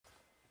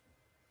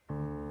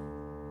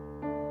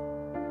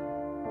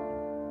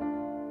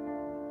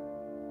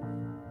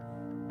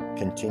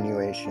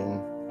Continuation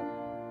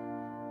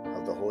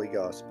of the Holy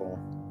Gospel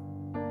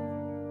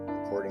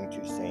according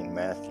to St.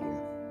 Matthew.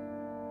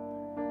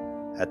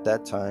 At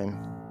that time,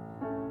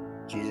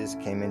 Jesus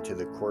came into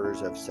the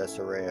quarters of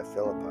Caesarea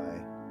Philippi,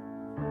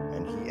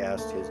 and he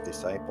asked his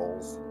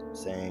disciples,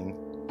 saying,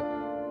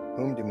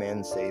 "Whom do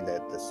men say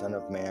that the Son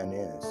of Man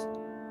is?"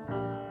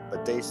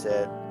 But they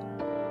said,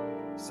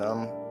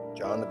 "Some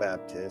John the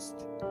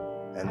Baptist,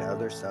 and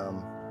others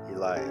some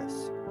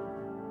Elias,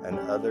 and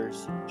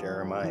others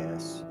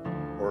Jeremias,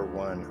 or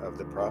one of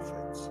the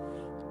prophets."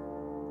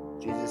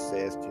 Jesus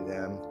says to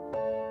them,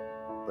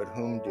 "But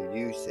whom do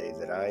you say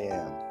that I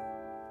am?"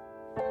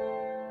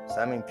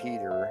 Simon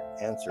Peter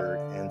answered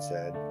and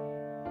said,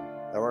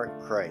 "Thou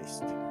art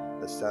Christ,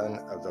 the Son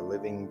of the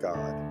living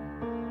God."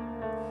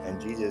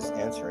 And Jesus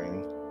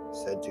answering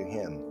said to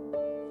him,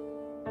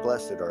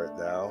 "Blessed art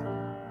thou,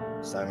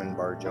 Simon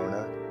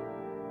Bar-Jonah,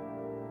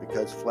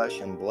 because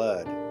flesh and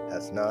blood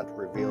hath not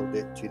revealed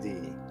it to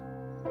thee,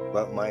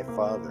 but my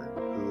Father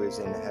who is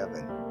in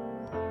heaven.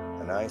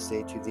 And I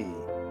say to thee,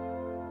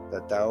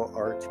 that thou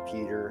art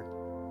Peter,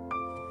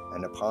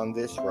 and upon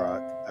this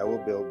rock I will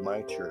build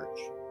my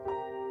church,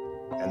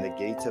 and the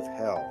gates of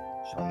hell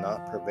shall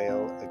not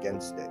prevail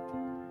against it.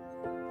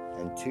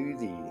 And to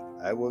thee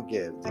I will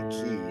give the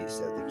keys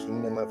of the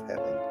kingdom of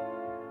heaven.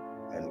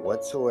 And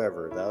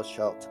whatsoever thou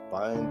shalt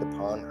bind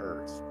upon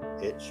earth,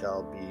 it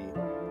shall be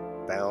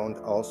bound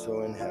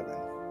also in heaven.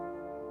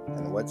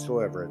 And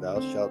whatsoever thou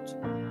shalt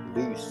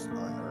loose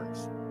on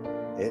earth,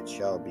 it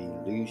shall be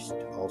loosed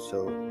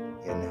also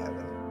in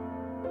heaven."